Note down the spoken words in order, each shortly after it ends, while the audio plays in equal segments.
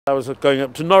I was going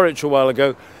up to Norwich a while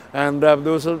ago, and there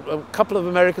was a couple of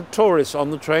American tourists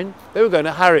on the train. They were going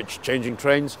to Harwich, changing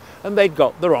trains, and they'd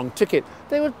got the wrong ticket.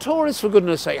 They were tourists, for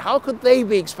goodness sake. How could they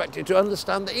be expected to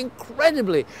understand the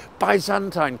incredibly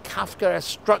Byzantine, Kafkaesque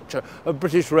structure of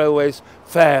British Railways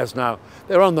fares now?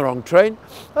 They were on the wrong train,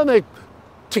 and the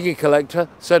ticket collector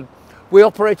said, "We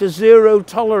operate a zero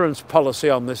tolerance policy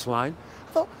on this line."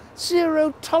 I thought,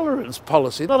 zero tolerance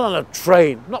policy? Not on a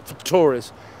train, not for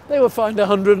tourists. They were fined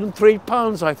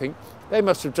 £103, I think. They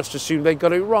must have just assumed they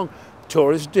got it wrong.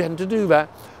 Tourists tend to do that.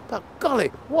 But golly,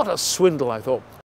 what a swindle, I thought.